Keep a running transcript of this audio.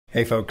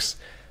Hey folks,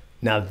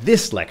 now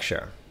this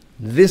lecture,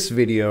 this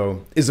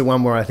video is the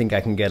one where I think I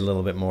can get a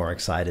little bit more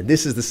excited.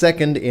 This is the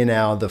second in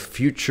our The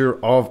Future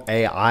of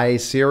AI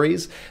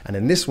series, and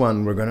in this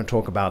one we're going to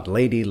talk about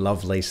Lady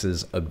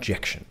Lovelace's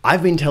objection.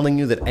 I've been telling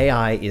you that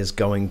AI is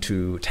going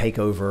to take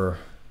over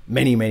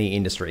many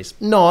industries.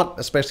 Not,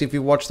 especially if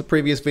you watched the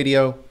previous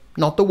video,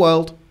 not the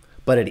world,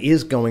 but it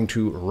is going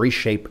to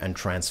reshape and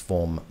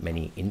transform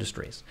many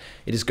industries.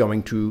 It is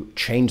going to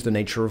change the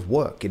nature of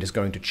work. It is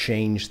going to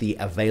change the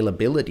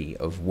availability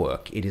of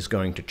work. It is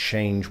going to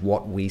change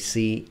what we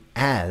see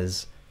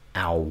as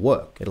our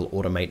work. It'll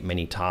automate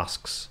many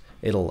tasks.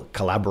 It'll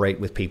collaborate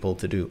with people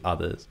to do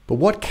others. But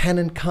what can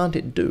and can't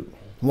it do?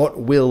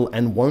 What will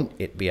and won't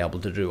it be able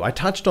to do? I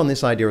touched on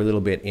this idea a little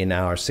bit in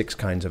our 6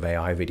 kinds of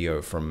AI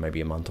video from maybe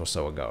a month or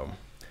so ago.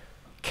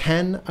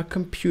 Can a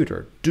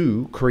computer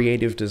do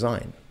creative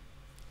design?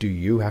 Do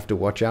you have to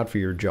watch out for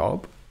your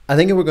job? I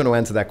think if we're going to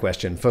answer that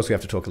question, first we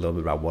have to talk a little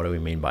bit about what do we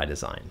mean by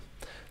design.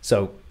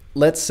 So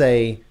let's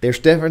say there's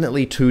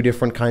definitely 2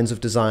 different kinds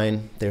of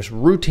design. There's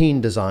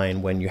routine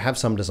design when you have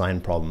some design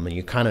problem and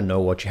you kind of know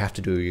what you have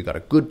to do. You've got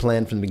a good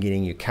plan from the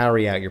beginning, you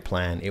carry out your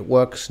plan, it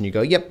works, and you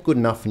go, yep, good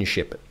enough, and you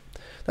ship it.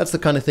 That's the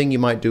kind of thing you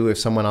might do if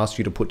someone asked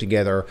you to put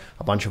together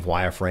a bunch of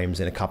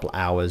wireframes in a couple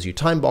hours. You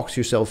time box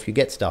yourself, you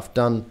get stuff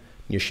done,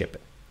 you ship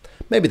it.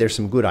 Maybe there's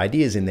some good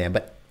ideas in there,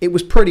 but it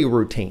was pretty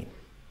routine.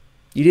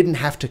 You didn't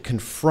have to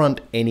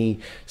confront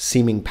any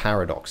seeming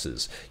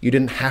paradoxes. You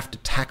didn't have to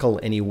tackle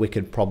any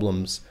wicked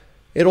problems.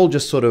 It all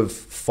just sort of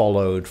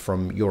followed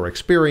from your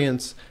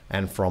experience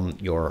and from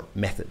your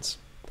methods.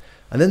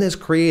 And then there's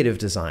creative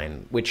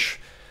design,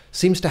 which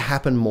seems to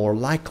happen more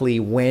likely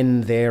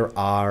when there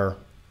are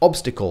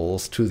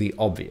obstacles to the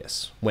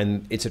obvious,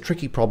 when it's a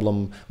tricky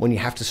problem, when you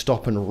have to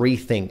stop and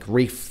rethink,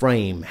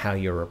 reframe how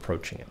you're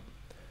approaching it.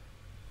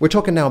 We're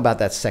talking now about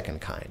that second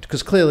kind,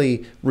 because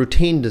clearly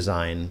routine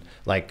design,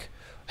 like,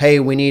 hey,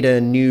 we need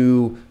a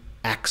new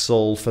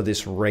axle for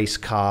this race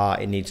car.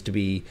 It needs to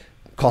be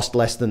cost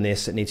less than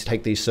this. It needs to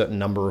take these certain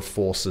number of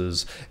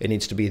forces. It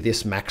needs to be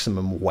this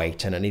maximum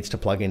weight, and it needs to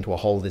plug into a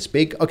hole this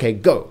big. Okay,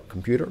 go,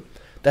 computer.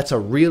 That's a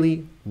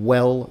really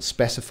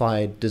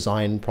well-specified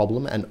design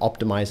problem and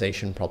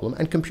optimization problem,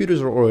 and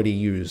computers are already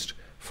used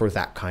for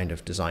that kind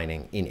of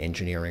designing in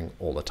engineering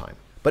all the time.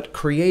 But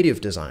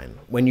creative design,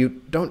 when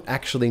you don't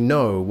actually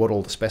know what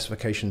all the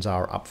specifications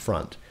are up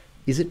front,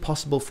 is it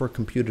possible for a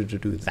computer to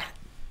do that?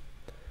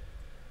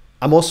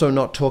 I'm also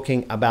not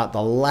talking about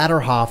the latter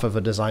half of a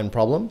design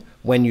problem,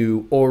 when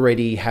you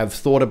already have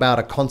thought about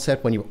a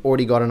concept, when you've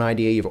already got an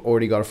idea, you've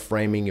already got a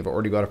framing, you've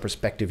already got a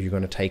perspective you're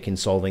going to take in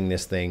solving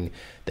this thing,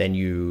 then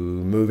you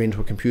move into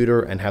a computer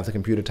and have the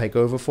computer take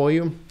over for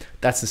you.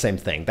 That's the same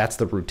thing. That's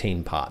the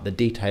routine part. The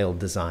detailed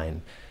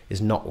design is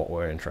not what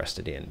we're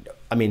interested in.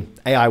 I mean,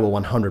 AI will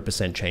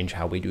 100% change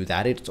how we do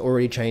that. It's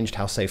already changed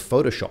how, say,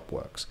 Photoshop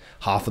works.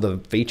 Half of the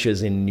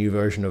features in new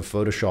version of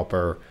Photoshop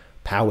are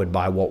powered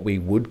by what we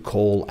would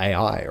call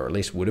AI, or at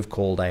least would have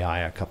called AI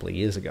a couple of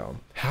years ago.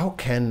 How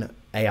can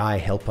AI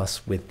help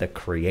us with the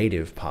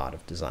creative part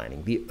of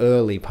designing, the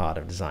early part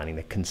of designing,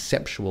 the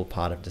conceptual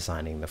part of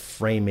designing, the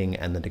framing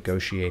and the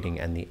negotiating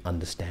and the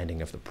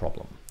understanding of the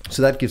problem?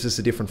 So that gives us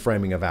a different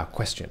framing of our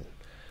question.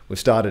 We've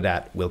started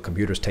at, will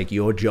computers take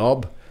your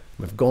job?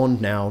 We've gone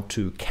now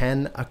to,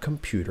 can a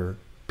computer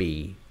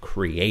be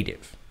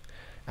creative?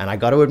 And I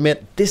got to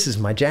admit, this is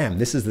my jam.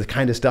 This is the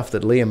kind of stuff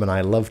that Liam and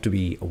I love to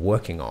be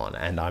working on.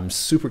 And I'm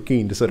super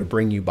keen to sort of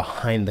bring you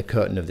behind the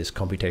curtain of this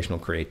computational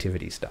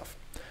creativity stuff.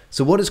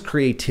 So what does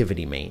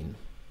creativity mean?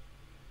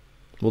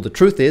 Well, the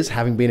truth is,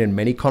 having been in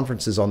many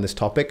conferences on this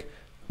topic,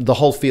 the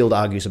whole field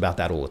argues about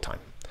that all the time.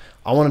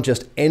 I want to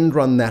just end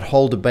run that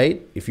whole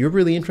debate. If you're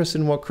really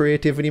interested in what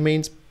creativity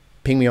means,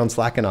 ping me on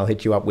Slack and I'll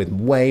hit you up with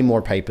way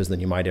more papers than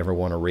you might ever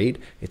want to read.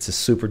 It's a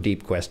super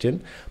deep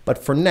question. But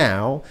for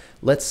now,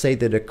 let's say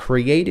that a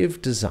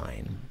creative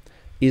design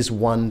is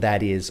one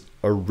that is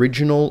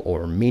original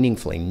or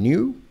meaningfully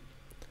new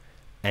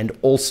and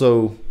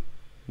also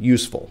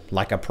useful,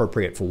 like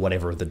appropriate for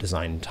whatever the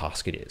design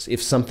task it is.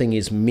 If something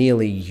is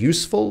merely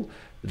useful,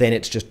 then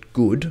it's just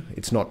good.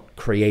 It's not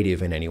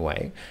creative in any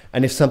way.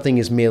 And if something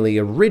is merely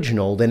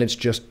original, then it's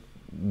just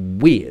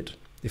weird.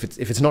 If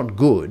it's not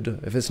good,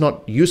 if it's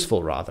not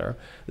useful rather,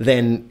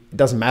 then it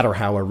doesn't matter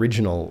how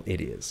original it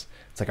is.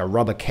 It's like a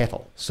rubber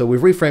kettle. So we've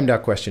reframed our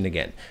question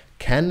again.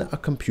 Can a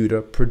computer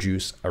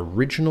produce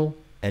original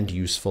and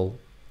useful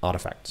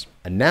artifacts?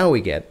 And now we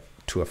get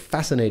to a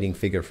fascinating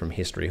figure from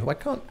history who I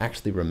can't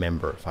actually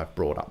remember if I've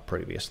brought up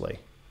previously.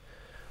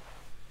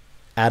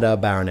 Ada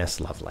Baroness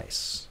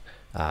Lovelace,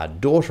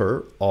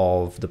 daughter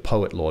of the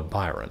poet Lord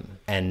Byron,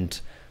 and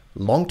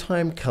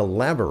longtime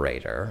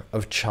collaborator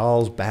of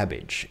Charles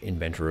Babbage,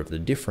 inventor of the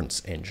difference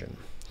engine.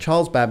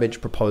 Charles Babbage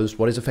proposed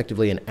what is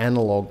effectively an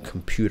analog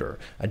computer,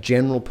 a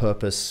general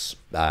purpose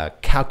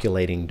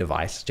calculating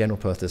device, general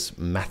purpose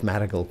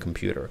mathematical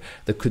computer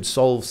that could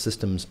solve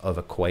systems of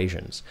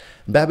equations.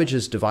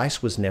 Babbage's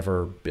device was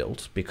never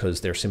built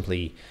because there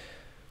simply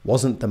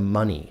wasn't the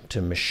money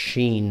to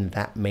machine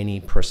that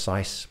many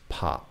precise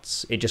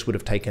parts. It just would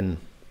have taken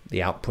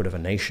the output of a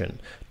nation,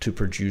 to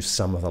produce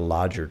some of the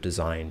larger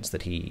designs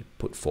that he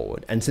put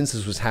forward. And since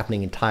this was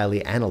happening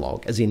entirely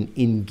analog, as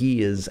in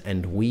gears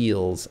and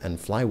wheels and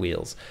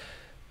flywheels,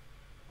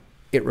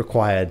 it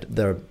required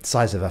the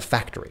size of a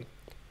factory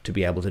to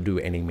be able to do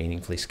any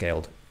meaningfully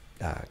scaled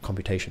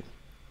computation.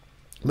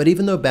 But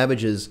even though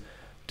Babbage's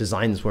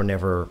designs were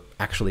never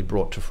actually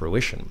brought to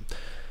fruition,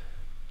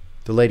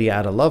 the lady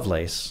Ada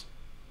Lovelace,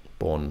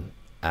 born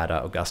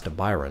Ada Augusta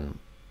Byron,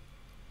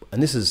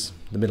 and this is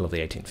the middle of the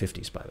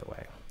 1850s, by the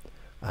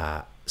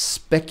way,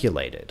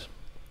 speculated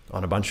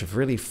on a bunch of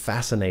really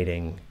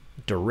fascinating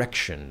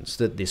directions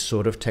that this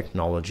sort of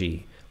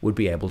technology would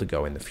be able to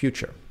go in the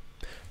future.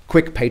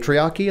 Quick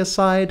patriarchy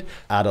aside,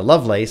 Ada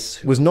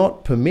Lovelace was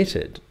not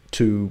permitted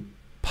to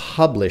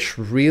publish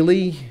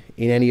really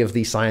in any of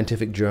the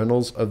scientific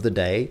journals of the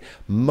day.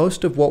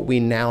 Most of what we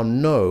now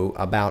know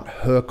about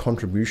her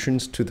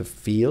contributions to the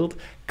field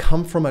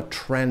come from a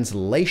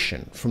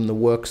translation from the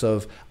works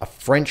of a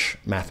French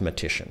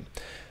mathematician.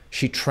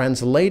 She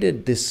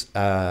translated this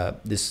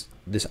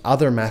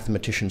other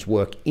mathematician's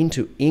work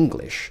into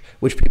English,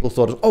 which people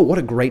thought, oh, what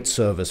a great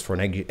service for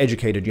an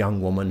educated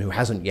young woman who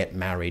hasn't yet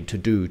married to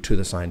do to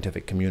the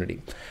scientific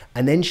community.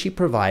 And then she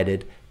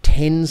provided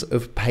tens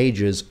of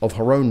pages of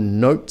her own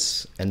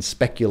notes and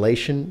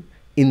speculation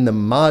in the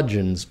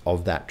margins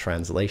of that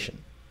translation.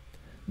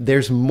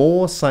 There's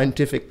more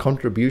scientific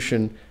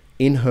contribution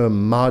in her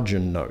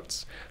margin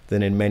notes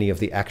than in many of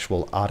the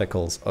actual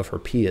articles of her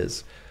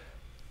peers.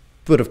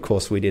 But of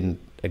course, we didn't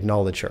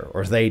acknowledge her,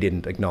 or they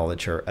didn't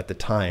acknowledge her at the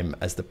time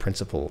as the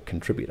principal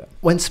contributor.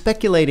 When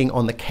speculating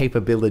on the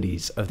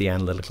capabilities of the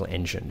analytical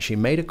engine, she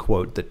made a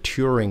quote that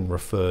Turing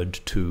referred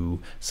to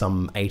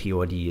some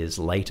 80-odd years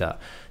later.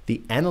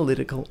 The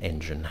analytical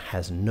engine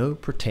has no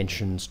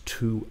pretensions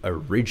to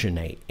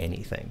originate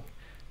anything.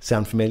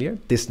 Sound familiar?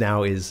 This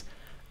now is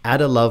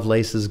Ada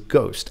Lovelace's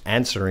ghost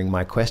answering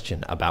my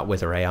question about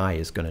whether AI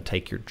is going to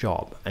take your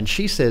job. And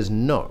she says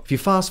no. If you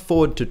fast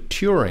forward to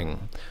Turing,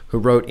 who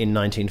wrote in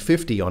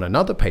 1950 on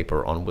another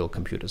paper on Will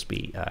Computers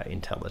Be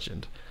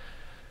Intelligent?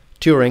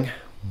 Turing,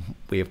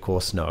 we of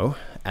course know,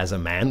 as a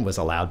man was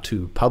allowed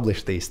to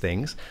publish these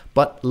things,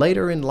 but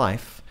later in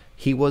life,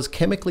 he was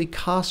chemically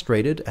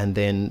castrated and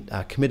then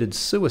committed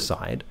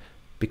suicide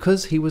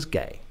because he was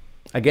gay.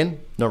 Again,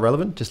 not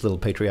relevant, just a little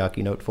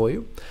patriarchy note for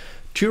you.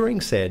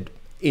 Turing said,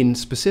 in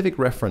specific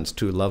reference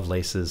to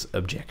Lovelace's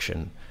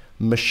objection,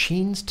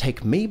 machines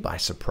take me by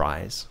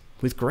surprise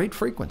with great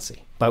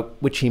frequency. By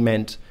which he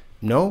meant,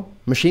 no,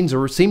 machines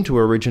seem to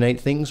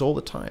originate things all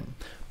the time.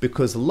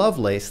 Because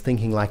Lovelace,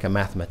 thinking like a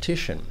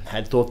mathematician,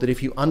 had thought that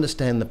if you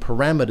understand the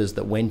parameters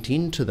that went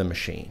into the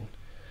machine,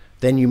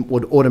 then you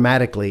would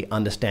automatically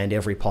understand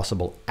every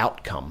possible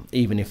outcome,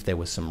 even if there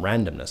was some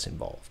randomness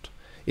involved.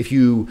 If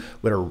you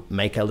were to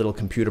make a little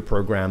computer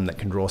program that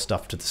can draw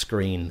stuff to the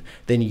screen,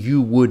 then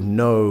you would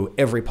know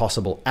every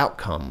possible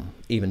outcome,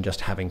 even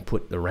just having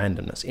put the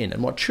randomness in.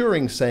 And what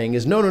Turing's saying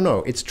is, no,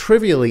 it's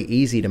trivially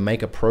easy to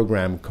make a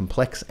program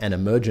complex and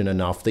emergent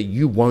enough that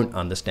you won't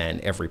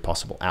understand every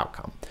possible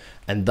outcome.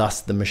 And thus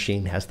the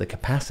machine has the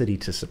capacity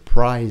to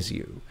surprise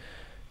you.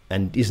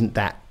 And isn't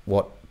that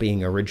what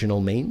being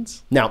original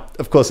means? Now,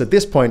 of course, at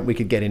this point, we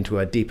could get into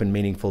a deep and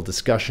meaningful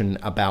discussion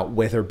about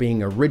whether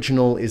being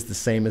original is the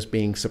same as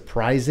being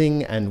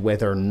surprising and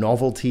whether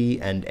novelty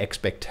and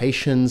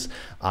expectations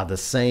are the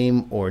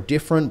same or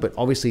different. But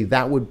obviously,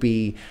 that would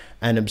be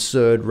an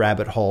absurd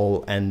rabbit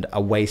hole and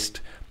a waste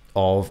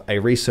of a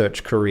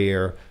research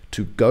career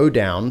to go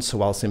down.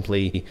 So I'll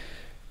simply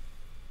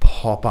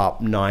pop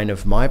up 9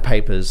 of my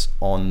papers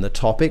on the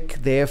topic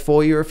there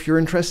for you if you're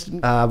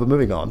interested. But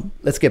moving on,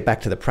 let's get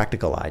back to the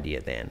practical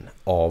idea then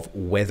of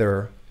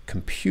whether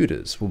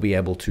computers will be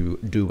able to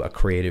do a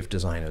creative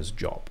designer's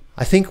job.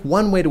 I think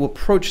one way to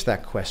approach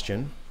that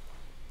question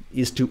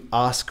is to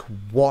ask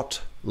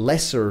what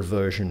lesser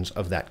versions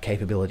of that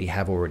capability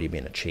have already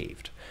been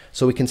achieved.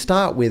 So we can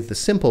start with the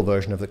simple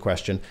version of the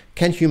question,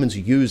 can humans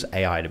use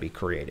AI to be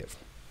creative?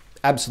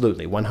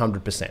 Absolutely,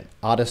 100%.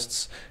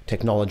 Artists,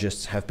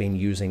 technologists have been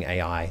using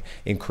AI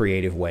in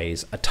creative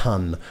ways a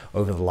ton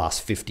over the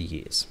last 50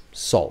 years.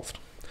 Solved.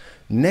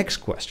 Next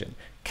question,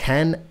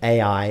 can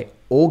AI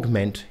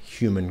augment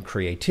human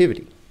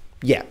creativity?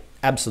 Yeah,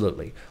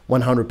 absolutely,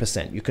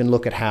 100%. You can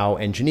look at how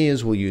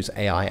engineers will use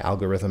AI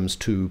algorithms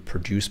to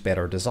produce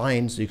better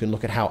designs. You can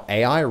look at how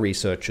AI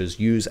researchers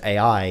use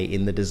AI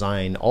in the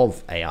design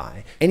of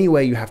AI.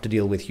 Anyway, you have to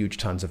deal with huge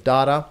tons of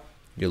data.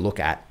 You look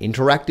at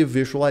interactive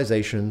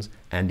visualizations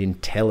and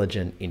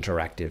intelligent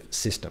interactive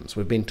systems.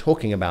 We've been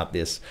talking about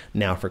this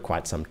now for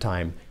quite some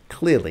time.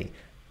 Clearly,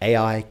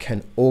 AI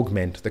can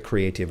augment the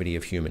creativity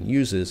of human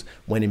users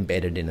when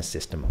embedded in a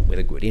system with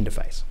a good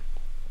interface.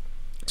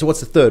 So what's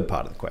the third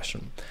part of the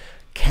question?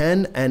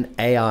 Can an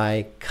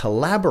AI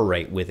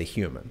collaborate with a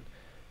human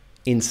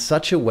in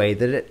such a way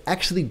that it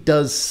actually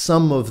does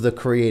some of the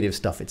creative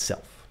stuff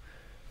itself?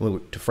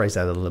 Well, to phrase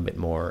that a little bit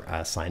more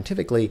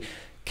scientifically,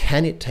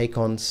 can it take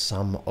on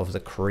some of the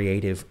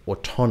creative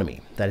autonomy?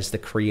 That is the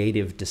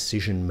creative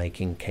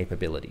decision-making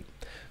capability.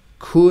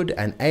 Could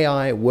an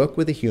AI work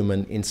with a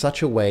human in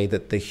such a way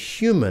that the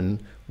human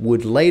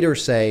would later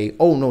say,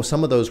 oh no,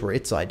 some of those were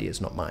its ideas,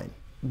 not mine?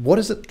 What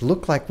does it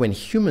look like when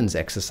humans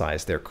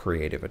exercise their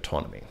creative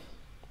autonomy?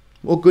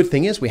 Well, good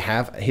thing is we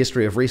have a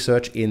history of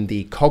research in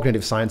the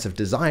cognitive science of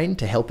design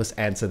to help us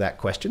answer that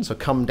question. So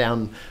come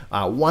down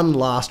one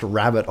last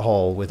rabbit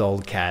hole with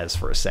old Kaz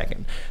for a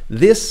second.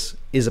 This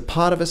is a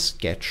part of a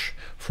sketch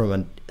from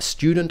a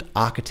student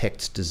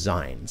architect's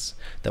designs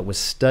that was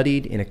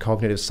studied in a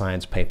cognitive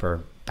science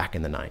paper back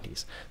in the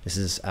 90s. This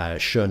is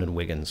Schoen and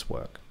Wiggins'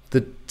 work.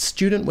 The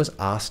student was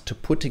asked to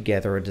put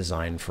together a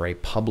design for a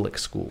public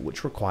school,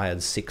 which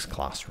required 6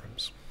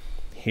 classrooms.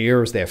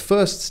 Here's their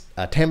first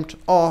attempt.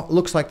 Oh,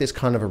 looks like there's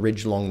kind of a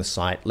ridge along the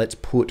site. Let's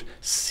put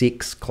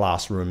 6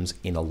 classrooms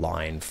in a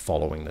line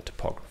following the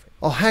topography.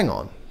 Oh, hang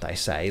on, they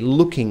say,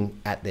 looking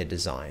at their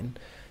design.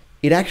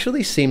 It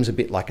actually seems a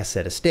bit like a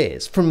set of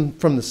stairs from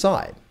the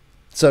side.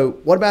 So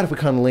what about if we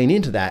kind of lean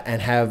into that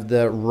and have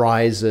the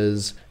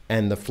rises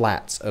and the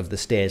flats of the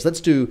stairs?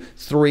 Let's do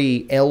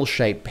 3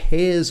 L-shaped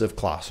pairs of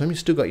classrooms. You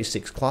still got your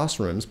 6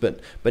 classrooms, but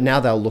now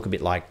they'll look a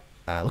bit like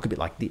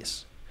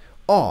this.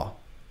 Oh,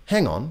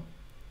 hang on.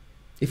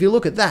 If you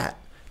look at that,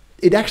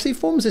 it actually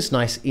forms this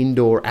nice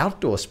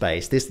indoor-outdoor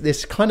space.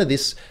 There's kind of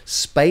this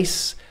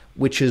space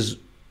which is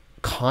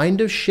kind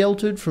of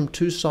sheltered from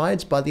 2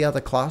 sides by the other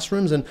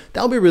classrooms, and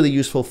that'll be really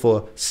useful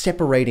for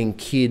separating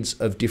kids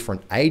of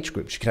different age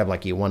groups. You could have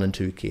like your 1 and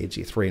 2 kids,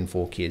 your 3 and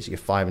 4 kids, your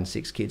 5 and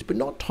 6 kids, but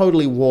not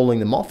totally walling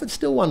them off. It's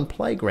still one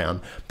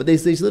playground, but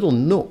there's these little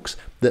nooks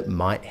that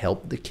might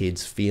help the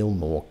kids feel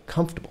more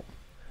comfortable.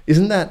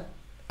 Isn't that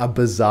a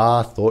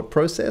bizarre thought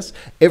process?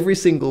 Every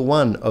single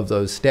one of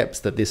those steps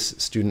that this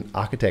student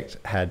architect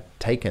had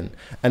taken,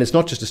 and it's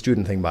not just a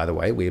student thing, by the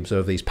way, we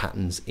observe these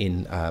patterns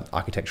in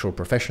architectural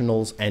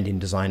professionals and in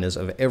designers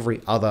of every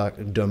other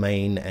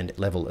domain and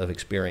level of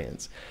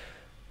experience.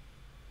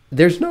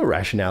 There's no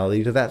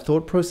rationality to that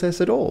thought process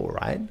at all,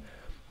 right?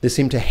 They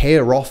seem to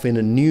hare off in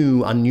a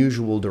new,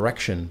 unusual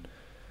direction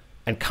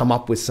and come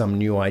up with some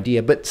new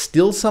idea, but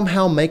still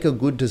somehow make a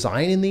good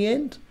design in the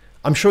end.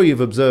 I'm sure you've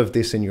observed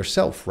this in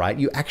yourself, right?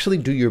 You actually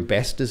do your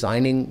best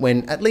designing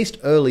when, at least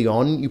early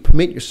on, you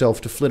permit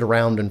yourself to flit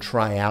around and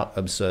try out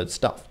absurd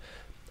stuff.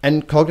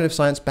 And cognitive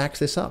science backs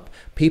this up.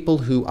 People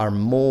who are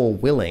more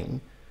willing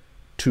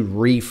to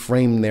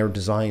reframe their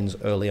designs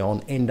early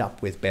on end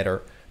up with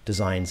better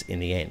designs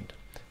in the end,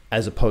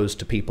 as opposed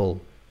to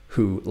people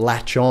who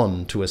latch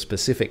on to a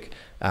specific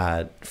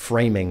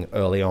framing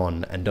early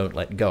on and don't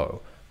let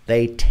go.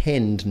 They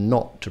tend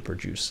not to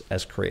produce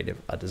as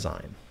creative a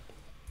design.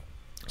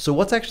 So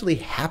what's actually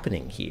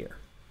happening here?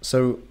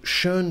 So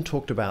Schoen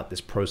talked about this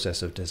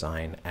process of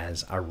design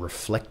as a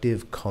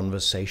reflective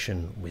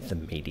conversation with the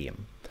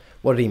medium.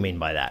 What did he mean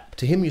by that?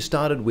 To him, you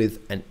started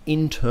with an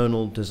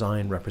internal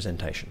design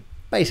representation.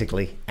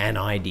 Basically, an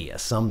idea,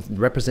 some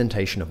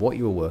representation of what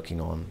you were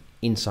working on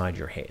inside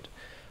your head.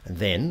 And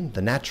then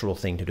the natural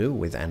thing to do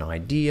with an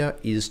idea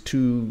is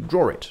to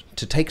draw it,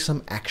 to take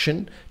some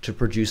action to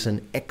produce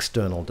an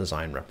external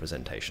design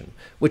representation,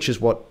 which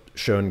is what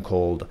Schoen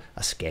called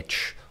a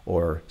sketch,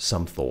 or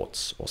some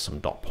thoughts, or some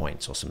dot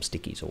points, or some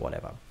stickies, or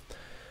whatever.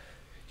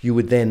 You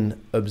would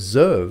then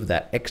observe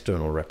that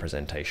external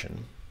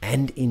representation,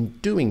 and in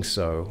doing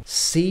so,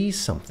 see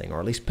something,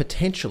 or at least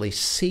potentially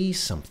see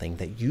something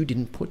that you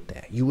didn't put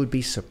there. You would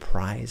be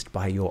surprised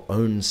by your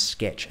own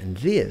sketch, and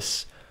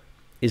this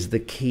is the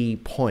key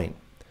point,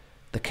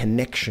 the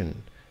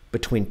connection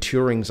between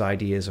Turing's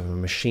ideas of a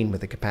machine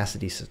with the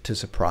capacity to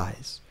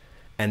surprise,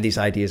 and these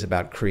ideas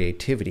about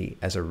creativity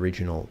as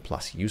original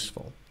plus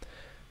useful.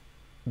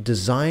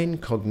 Design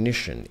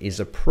cognition is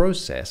a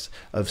process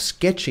of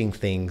sketching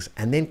things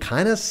and then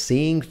kind of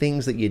seeing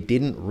things that you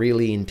didn't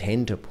really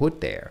intend to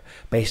put there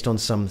based on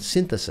some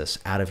synthesis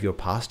out of your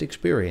past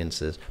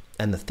experiences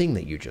and the thing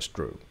that you just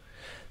drew.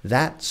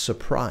 That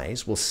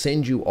surprise will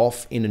send you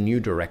off in a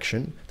new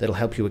direction that'll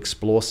help you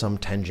explore some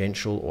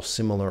tangential or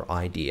similar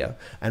idea.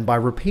 And by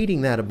repeating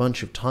that a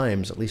bunch of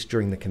times, at least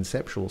during the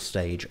conceptual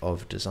stage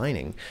of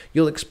designing,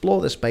 you'll explore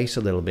the space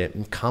a little bit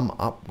and come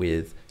up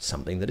with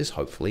something that is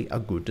hopefully a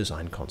good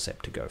design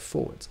concept to go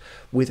forwards.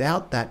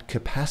 Without that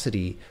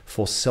capacity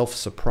for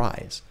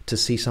self-surprise, to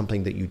see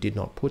something that you did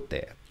not put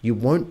there, you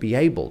won't be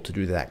able to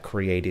do that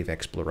creative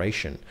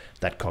exploration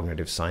that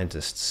cognitive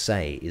scientists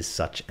say is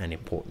such an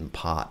important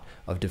part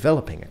of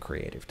developing a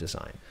creative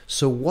design.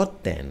 So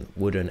what then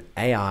would an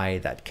AI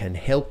that can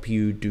help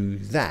you do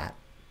that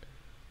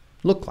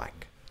look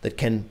like? That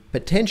can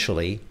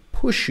potentially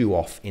push you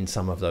off in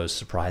some of those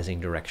surprising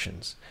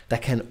directions,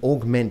 that can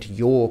augment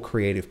your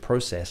creative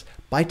process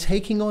by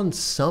taking on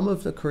some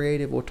of the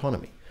creative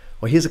autonomy.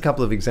 Well, here's a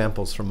couple of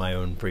examples from my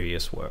own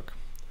previous work.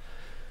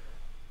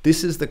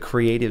 This is the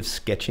Creative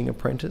Sketching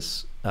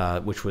Apprentice,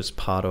 which was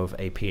part of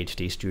a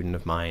PhD student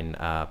of mine,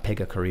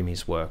 Pegah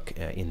Karimi's work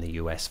in the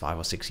US 5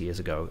 or 6 years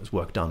ago. It was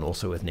work done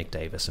also with Nick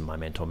Davis and my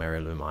mentor,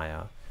 Mary Lou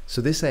Meyer. So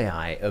this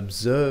AI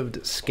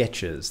observed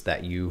sketches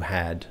that you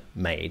had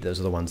made. Those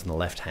are the ones in the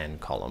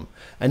left-hand column.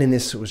 And in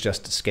this, it was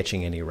just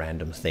sketching any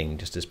random thing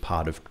just as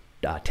part of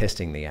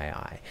testing the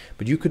AI.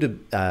 But you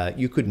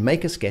could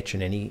make a sketch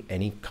in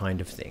any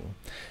kind of thing,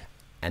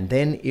 and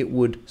then it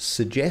would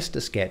suggest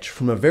a sketch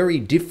from a very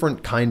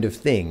different kind of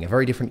thing, a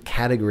very different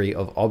category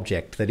of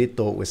object that it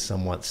thought was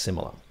somewhat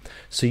similar.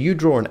 So you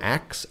draw an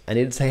axe, and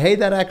it'd say, hey,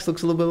 that axe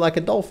looks a little bit like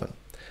a dolphin.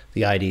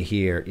 The idea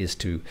here is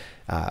to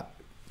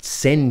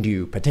send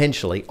you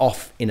potentially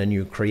off in a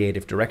new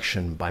creative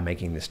direction by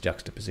making this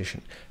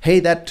juxtaposition. Hey,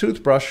 that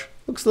toothbrush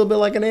looks a little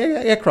bit like an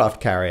aircraft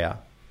carrier.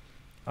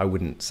 I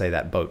wouldn't say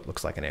that boat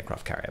looks like an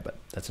aircraft carrier, but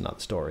that's another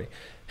story.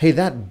 Hey,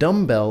 that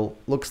dumbbell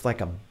looks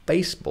like a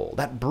baseball.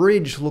 That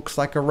bridge looks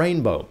like a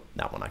rainbow.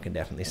 That one I can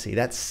definitely see.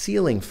 That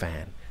ceiling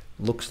fan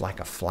looks like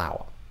a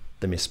flower.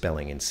 The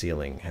misspelling in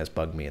ceiling has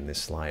bugged me in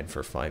this slide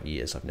for 5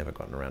 years. I've never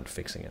gotten around to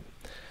fixing it.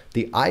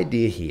 The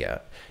idea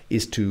here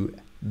is to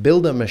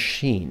build a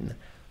machine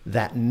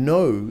that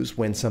knows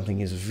when something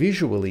is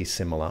visually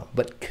similar,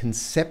 but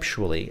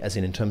conceptually, as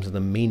in terms of the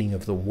meaning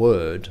of the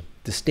word,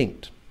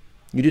 distinct.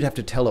 You did have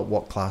to tell it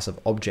what class of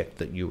object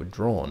that you had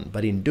drawn,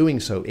 but in doing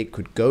so, it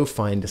could go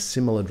find a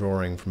similar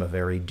drawing from a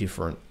very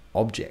different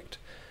object.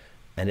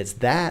 And it's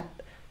that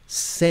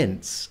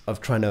sense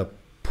of trying to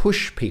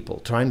push people,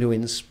 trying to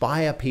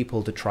inspire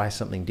people to try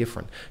something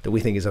different, that we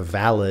think is a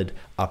valid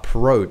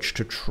approach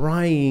to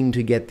trying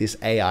to get this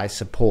AI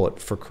support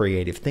for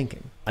creative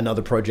thinking.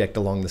 Another project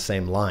along the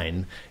same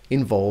line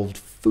involved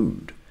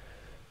food.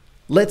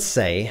 Let's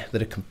say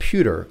that a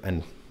computer,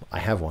 and I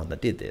have one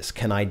that did this,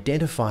 can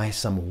identify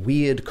some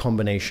weird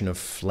combination of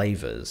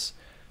flavors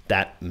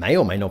that may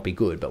or may not be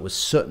good, but would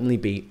certainly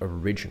be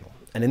original.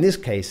 And in this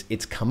case,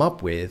 it's come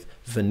up with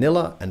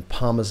vanilla and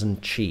Parmesan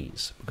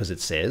cheese, because it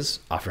says,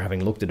 after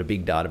having looked at a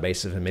big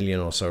database of 1 million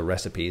or so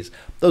recipes,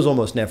 those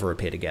almost never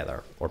appear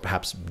together, or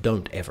perhaps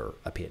don't ever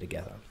appear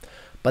together.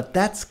 But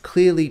that's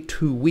clearly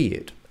too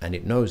weird, and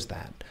it knows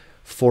that,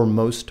 for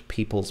most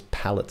people's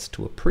palates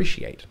to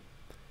appreciate.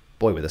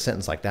 Boy, with a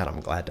sentence like that,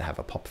 I'm glad to have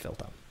a pop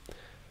filter.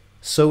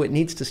 So it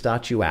needs to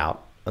start you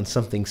out on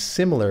something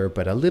similar,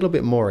 but a little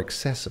bit more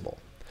accessible.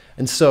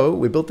 And so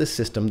we built this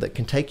system that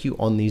can take you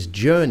on these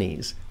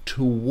journeys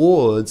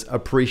towards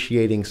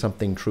appreciating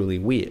something truly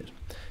weird.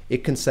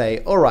 It can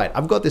say, all right,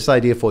 I've got this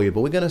idea for you,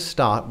 but we're going to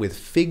start with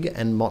fig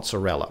and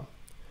mozzarella,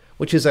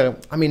 which is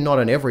not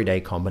an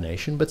everyday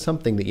combination, but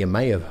something that you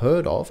may have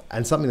heard of,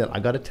 and something that I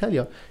got to tell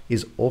you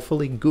is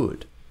awfully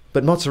good.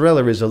 But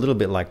mozzarella is a little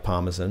bit like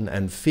Parmesan,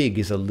 and fig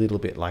is a little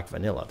bit like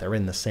vanilla. They're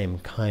in the same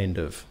kind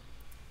of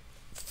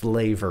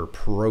flavor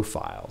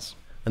profiles.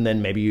 And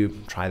then maybe you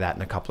try that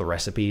in a couple of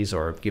recipes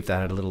or give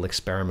that a little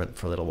experiment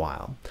for a little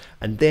while.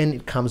 And then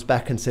it comes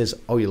back and says,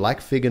 oh, you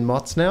like fig and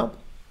mozz now?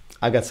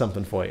 I got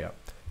something for you.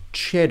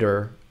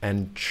 Cheddar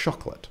and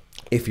chocolate.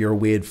 If you're a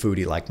weird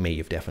foodie like me,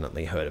 you've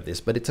definitely heard of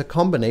this, but it's a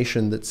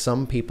combination that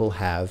some people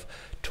have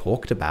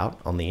talked about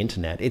on the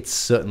internet. It's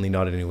certainly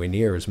not anywhere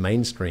near as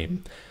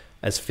mainstream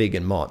as fig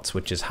and mozz,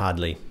 which is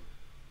hardly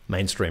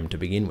mainstream to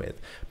begin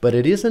with. But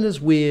it isn't as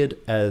weird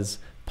as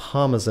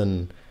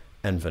Parmesan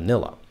and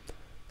vanilla.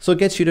 So it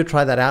gets you to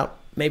try that out,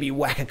 maybe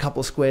whack a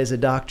couple squares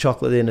of dark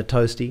chocolate in a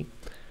toasty.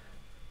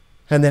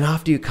 And then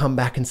after you come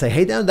back and say,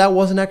 hey, that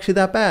wasn't actually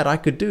that bad, I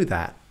could do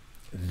that.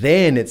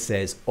 Then it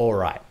says, all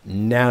right,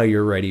 now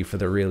you're ready for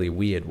the really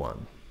weird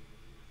one.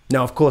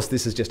 Now, of course,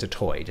 this is just a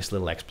toy, just a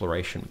little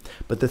exploration.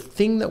 But the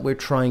thing that we're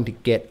trying to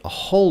get a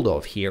hold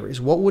of here is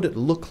what would it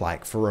look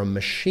like for a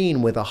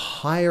machine with a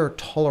higher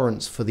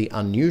tolerance for the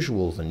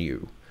unusual than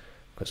you?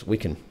 Because we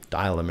can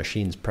dial the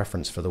machine's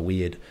preference for the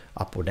weird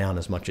up or down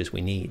as much as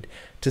we need,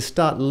 to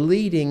start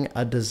leading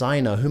a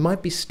designer who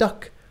might be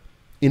stuck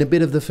in a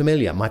bit of the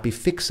familiar, might be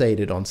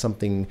fixated on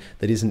something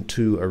that isn't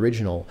too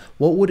original.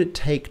 What would it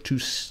take to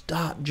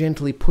start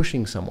gently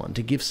pushing someone,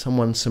 to give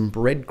someone some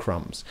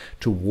breadcrumbs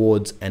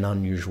towards an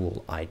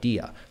unusual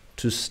idea,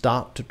 to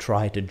start to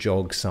try to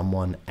jog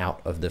someone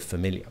out of the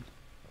familiar?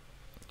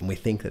 And we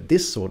think that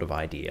this sort of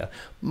idea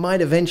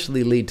might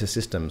eventually lead to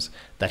systems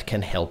that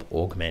can help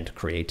augment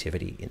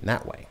creativity in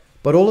that way.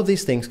 But all of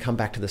these things come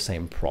back to the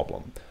same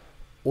problem.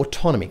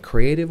 Autonomy,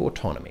 creative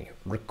autonomy,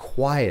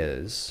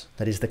 requires,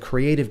 that is the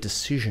creative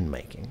decision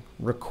making,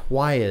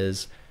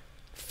 requires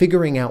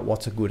figuring out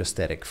what's a good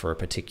aesthetic for a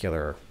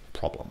particular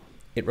problem.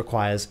 It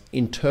requires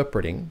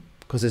interpreting,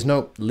 because there's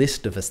no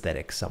list of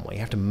aesthetics somewhere.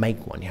 You have to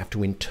make one. You have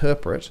to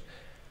interpret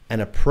an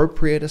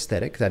appropriate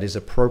aesthetic, that is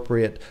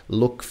appropriate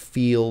look,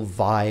 feel,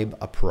 vibe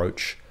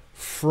approach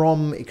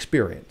from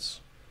experience.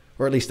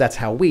 Or at least that's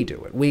how we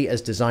do it. We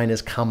as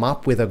designers come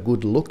up with a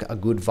good look, a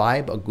good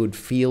vibe, a good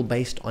feel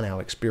based on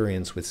our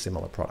experience with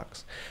similar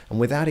products.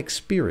 And without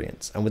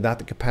experience and without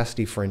the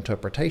capacity for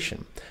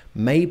interpretation,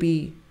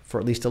 maybe for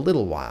at least a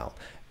little while,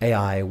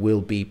 AI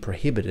will be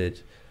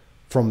prohibited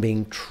from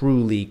being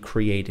truly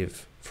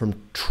creative,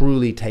 from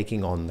truly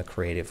taking on the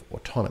creative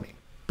autonomy.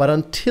 But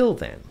until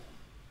then,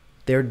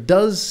 there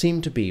does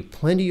seem to be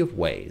plenty of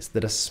ways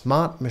that a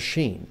smart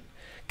machine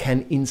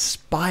can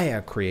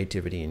inspire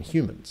creativity in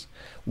humans.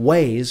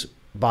 Ways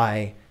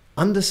by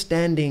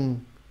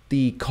understanding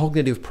the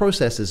cognitive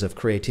processes of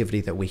creativity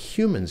that we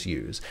humans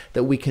use,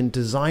 that we can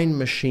design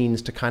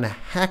machines to kind of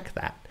hack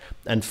that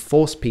and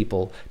force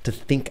people to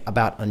think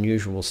about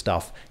unusual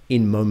stuff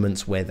in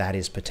moments where that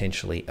is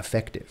potentially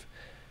effective.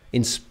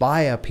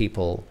 Inspire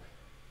people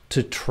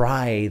to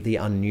try the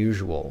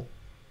unusual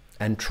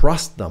and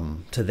trust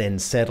them to then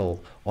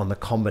settle on the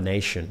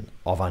combination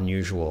of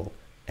unusual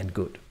and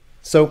good.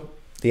 So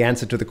the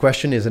answer to the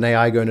question, is an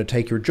AI going to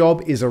take your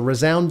job, is a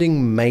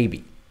resounding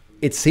maybe.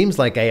 It seems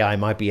like AI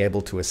might be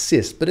able to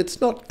assist, but it's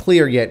not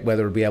clear yet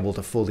whether it'll be able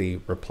to fully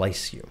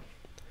replace you.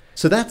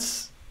 So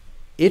that's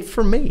it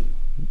for me.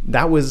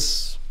 That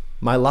was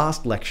my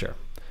last lecture.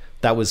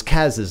 That was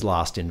Kaz's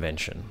last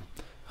invention.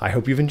 I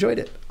hope you've enjoyed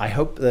it. I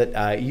hope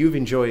that you've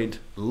enjoyed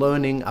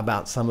learning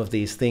about some of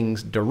these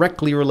things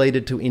directly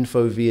related to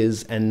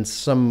InfoViz and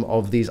some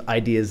of these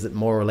ideas that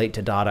more relate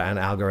to data and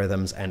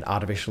algorithms and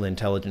artificial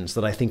intelligence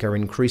that I think are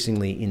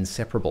increasingly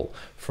inseparable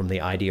from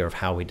the idea of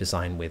how we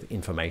design with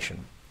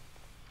information.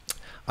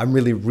 I'm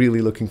really,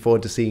 really looking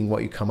forward to seeing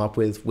what you come up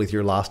with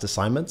your last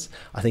assignments.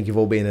 I think you've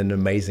all been an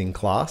amazing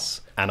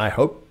class, and I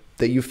hope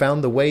that you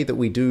found the way that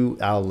we do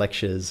our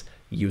lectures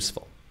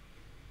useful.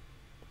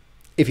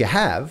 If you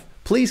have,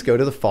 please go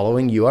to the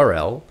following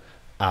URL.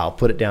 I'll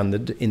put it down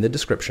in the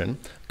description.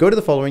 Go to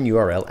the following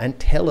URL and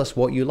tell us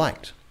what you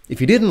liked. If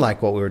you didn't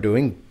like what we were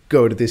doing,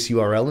 go to this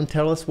URL and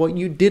tell us what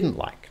you didn't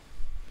like.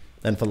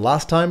 And for the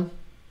last time,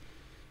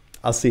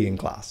 I'll see you in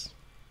class.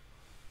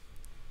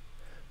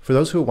 For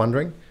those who are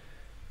wondering,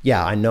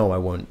 yeah, I know I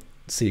won't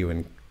see you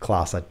in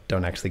class. I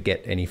don't actually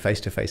get any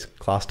face-to-face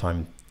class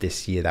time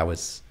this year. That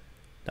was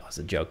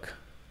a joke.